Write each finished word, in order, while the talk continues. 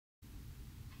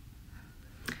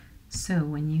So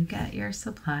when you get your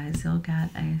supplies, you'll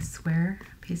get a square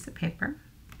piece of paper.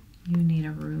 You need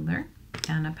a ruler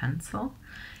and a pencil.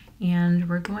 And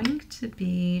we're going to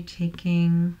be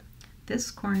taking this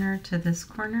corner to this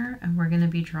corner, and we're going to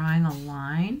be drawing a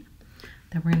line.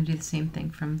 Then we're going to do the same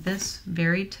thing from this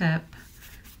very tip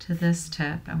to this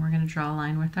tip, and we're going to draw a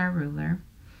line with our ruler.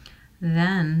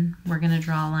 Then we're going to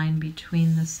draw a line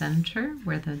between the center,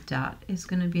 where the dot is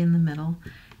going to be in the middle,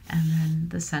 and then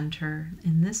the center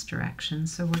in this direction.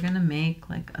 So we're going to make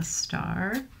like a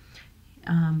star,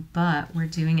 but we're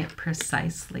doing it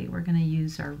precisely. We're going to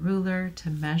use our ruler to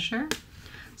measure.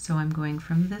 So I'm going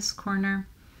from this corner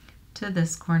to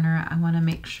this corner. I want to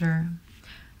make sure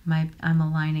I'm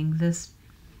aligning this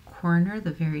corner,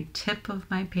 the very tip of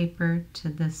my paper, to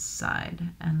this side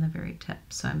and the very tip.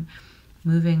 So I'm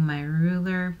moving my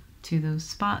ruler to those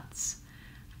spots.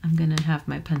 I'm going to have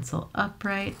my pencil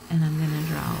upright, and I'm going to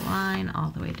draw a line all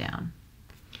the way down.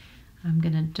 I'm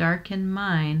going to darken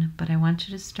mine, but I want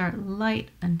you to start light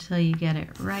until you get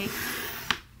it right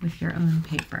with your own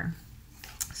paper.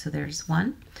 So there's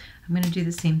one. I'm going to do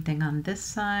the same thing on this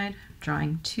side,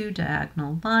 drawing two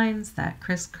diagonal lines that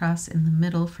crisscross in the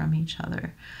middle from each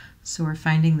other. So we're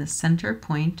finding the center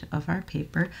point of our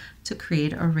paper to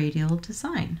create a radial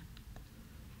design.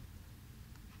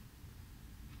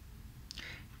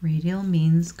 Radial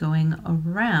means going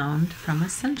around from a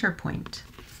center point.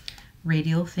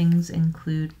 Radial things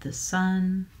include the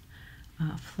sun,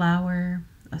 a flower,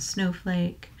 a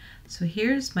snowflake. So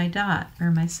here's my dot, or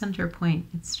my center point.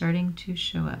 It's starting to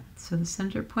show up. So the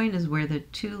center point is where the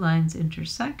two lines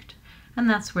intersect, and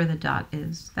that's where the dot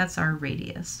is. That's our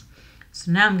radius.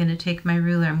 So now I'm going to take my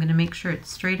ruler. I'm going to make sure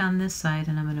it's straight on this side,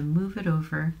 and I'm going to move it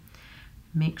over.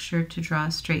 Make sure to draw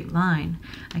a straight line.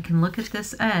 I can look at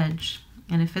this edge,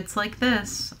 and if it's like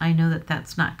this, I know that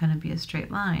that's not going to be a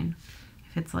straight line.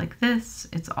 If it's like this,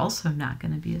 it's also not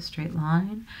going to be a straight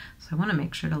line. So I want to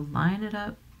make sure to line it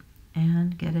up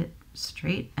and get it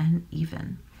straight and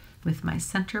even. With my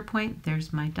center point,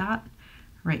 there's my dot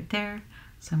right there.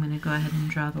 So I'm going to go ahead and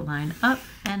draw the line up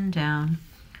and down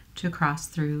to cross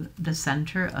through the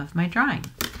center of my drawing.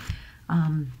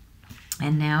 And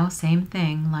now, same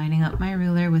thing, lining up my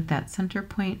ruler with that center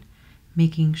point,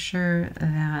 making sure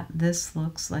that this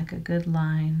looks like a good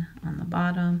line on the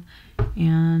bottom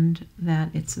and that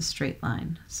it's a straight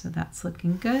line. So that's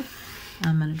looking good.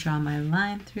 I'm going to draw my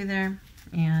line through there,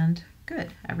 and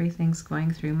good. Everything's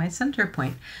going through my center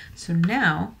point. So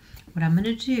now what I'm going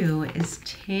to do is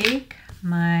take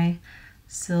my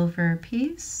silver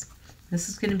piece. This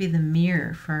is going to be the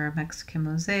mirror for our Mexican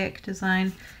mosaic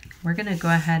design. We're going to go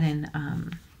ahead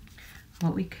and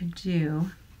what we could do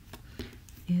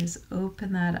is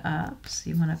open that up. So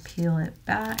you want to peel it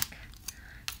back.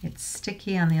 It's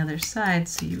sticky on the other side,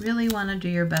 so you really want to do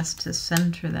your best to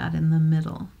center that in the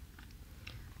middle.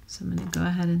 So I'm going to go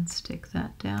ahead and stick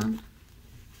that down.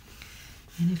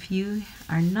 And if you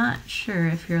are not sure,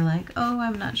 if you're like, oh,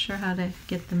 I'm not sure how to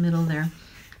get the middle there,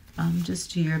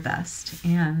 just do your best.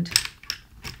 And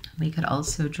we could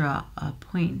also draw a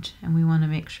point, and we want to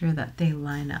make sure that they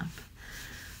line up.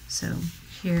 So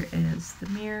here is the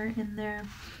mirror in there,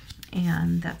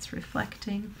 and that's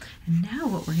reflecting. And now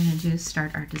what we're going to do is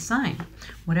start our design.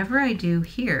 Whatever I do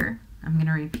here, I'm going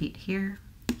to repeat here,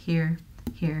 here,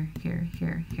 here, here,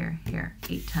 here, here, here,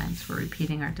 8 times. We're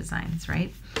repeating our designs,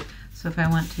 right? So if I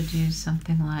want to do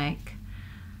something like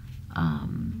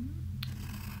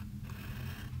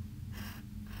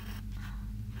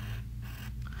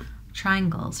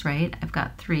triangles, right? I've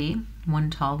got 3,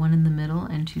 one tall one in the middle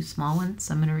and 2 small ones.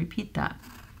 So I'm going to repeat that.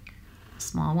 A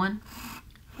small one,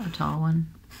 a tall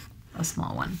one, a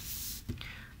small one.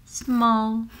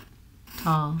 Small,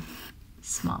 tall,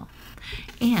 small.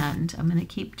 And I'm going to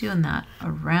keep doing that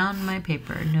around my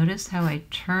paper. Notice how I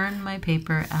turn my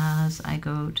paper as I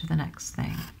go to the next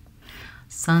thing.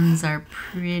 Suns are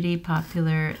pretty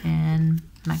popular in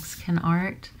Mexican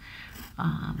art.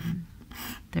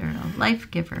 They're a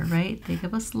life giver, right? They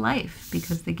give us life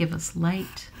because they give us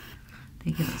light.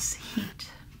 They give us heat.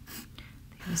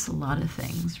 They give us a lot of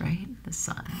things, right? The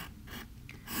sun.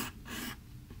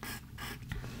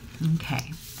 Okay.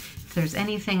 If there's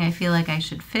anything I feel like I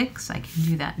should fix, I can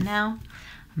do that now.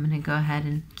 I'm going to go ahead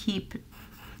and keep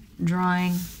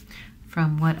drawing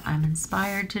from what I'm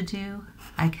inspired to do.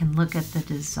 I can look at the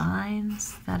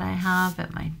designs that I have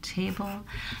at my table,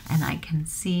 and I can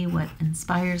see what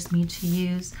inspires me to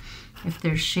use. If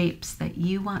there's shapes that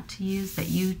you want to use, that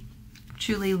you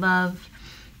truly love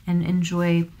and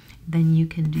enjoy, then you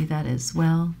can do that as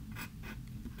well.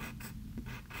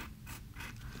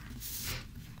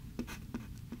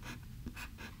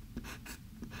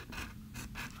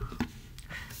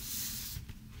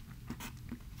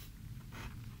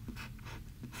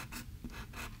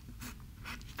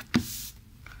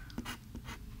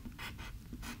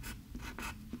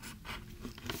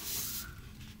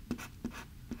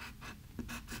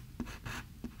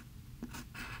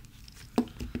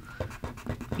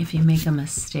 If you make a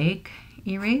mistake,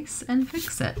 erase and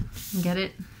fix it. Get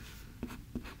it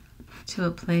to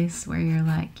a place where you're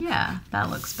like, yeah, that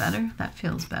looks better, that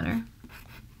feels better.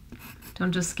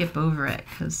 Don't just skip over it,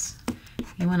 because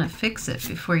you want to fix it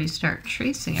before you start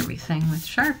tracing everything with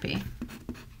Sharpie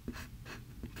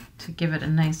to give it a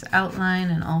nice outline,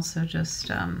 and also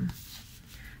just a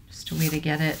way to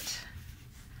get it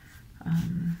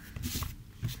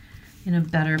in a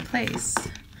better place.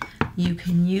 You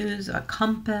can use a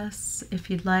compass if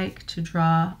you'd like to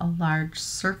draw a large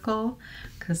circle,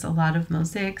 because a lot of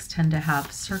mosaics tend to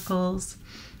have circles.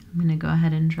 I'm going to go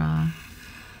ahead and draw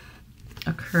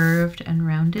a curved and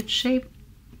rounded shape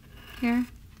here.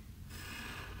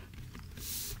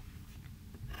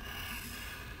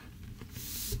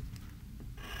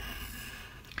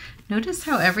 Notice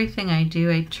how everything I do,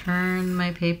 I turn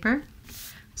my paper,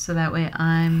 so that way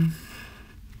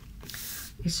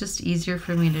it's just easier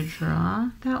for me to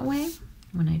draw that way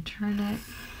when I turn it,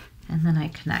 and then I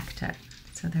connect it.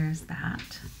 So there's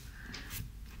that.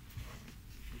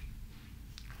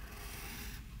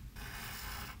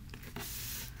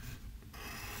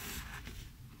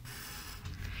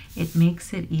 It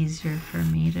makes it easier for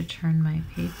me to turn my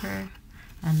paper,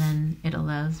 and then it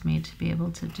allows me to be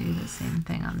able to do the same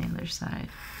thing on the other side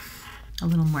a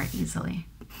little more easily.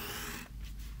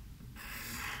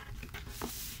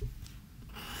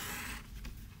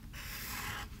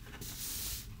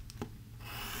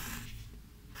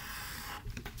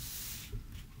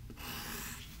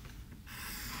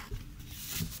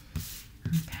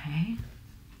 Okay.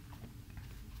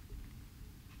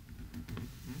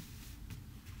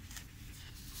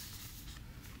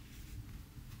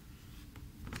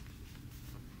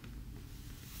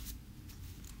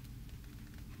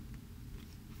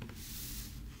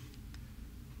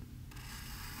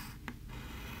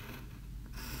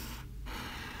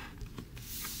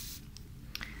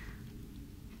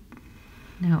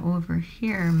 Now over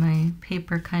here, my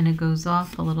paper kind of goes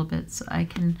off a little bit, so I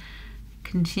can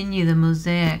continue the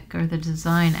mosaic or the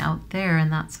design out there,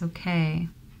 and that's okay.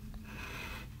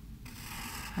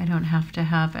 I don't have to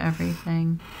have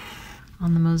everything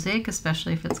on the mosaic,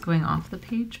 especially if it's going off the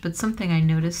page. But something I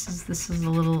noticed is this is a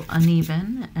little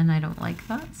uneven, and I don't like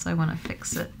that, so I want to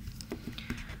fix it.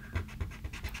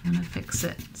 I want to fix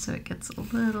it so it gets a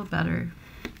little better.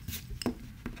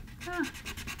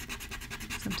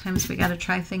 Sometimes we got to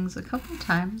try things a couple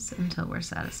times until we're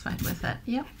satisfied with it.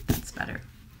 Yep, that's better.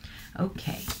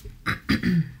 Okay.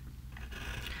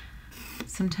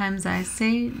 Sometimes I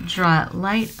say draw it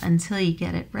light until you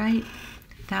get it right.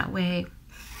 That way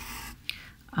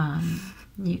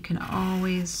you can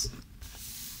always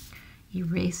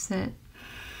erase it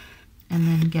and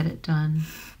then get it done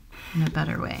in a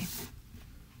better way.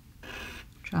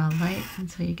 Draw light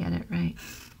until you get it right.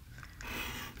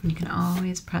 You can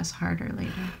always press harder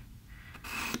later.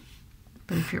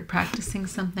 But if you're practicing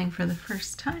something for the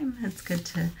first time, it's good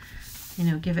to,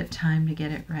 give it time to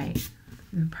get it right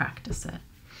and practice it.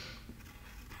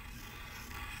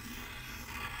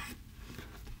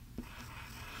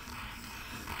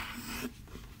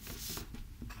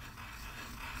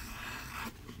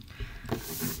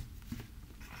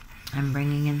 I'm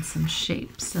bringing in some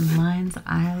shapes and lines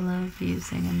I love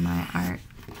using in my art.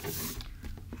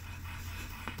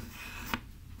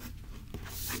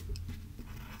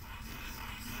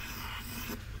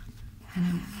 And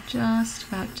I'm just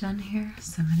about done here,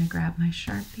 so I'm going to grab my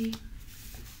Sharpie. I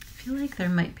feel like there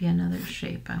might be another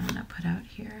shape I want to put out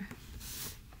here.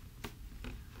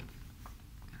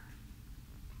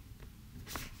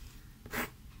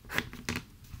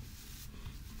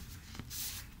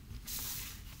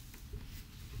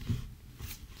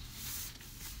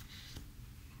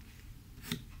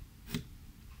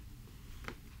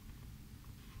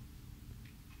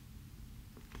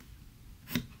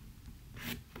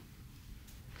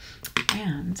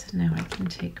 And now I can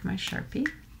take my Sharpie,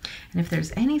 and if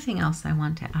there's anything else I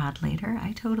want to add later,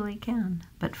 I totally can.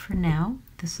 But for now,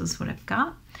 this is what I've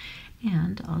got,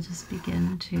 and I'll just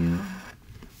begin to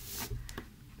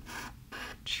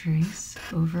trace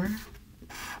over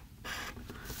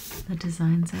the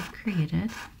designs I've created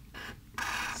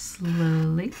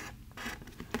slowly,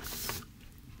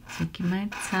 taking my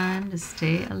time to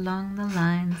stay along the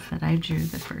lines that I drew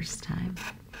the first time.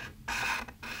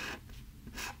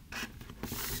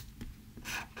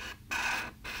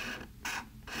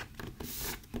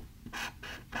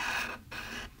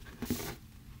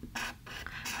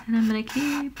 And I'm going to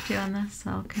keep doing this.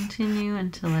 I'll continue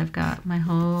until I've got my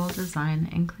whole design,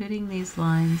 including these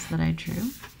lines that I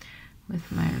drew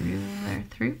with my ruler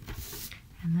through.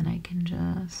 And then I can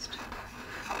just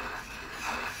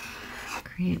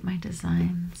create my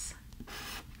designs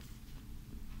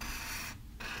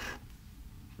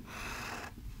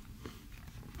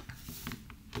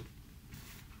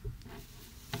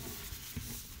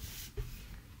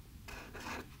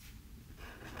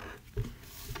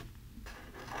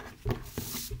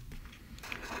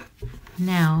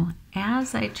Now,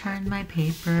 as I turn my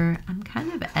paper, I'm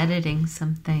kind of editing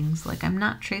some things. Like I'm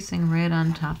not tracing right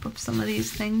on top of some of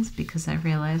these things because I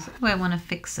realize, oh, I want to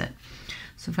fix it.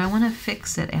 So if I want to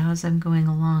fix it as I'm going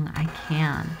along, I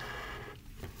can.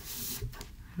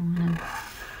 I want to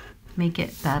make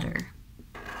it better.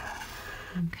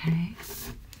 Okay.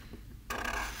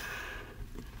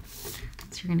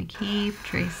 So you're going to keep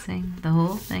tracing the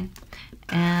whole thing.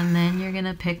 And then you're going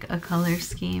to pick a color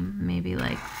scheme, maybe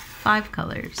like 5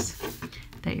 colors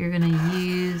that you're going to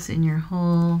use in your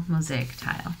whole mosaic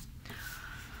tile.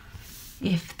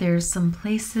 If there's some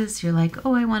places you're like,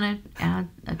 oh, I want to add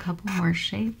a couple more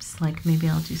shapes, like maybe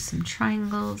I'll do some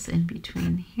triangles in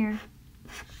between here.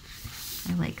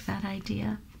 I like that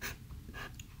idea.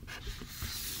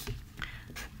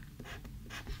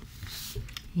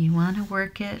 You want to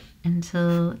work it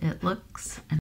until it looks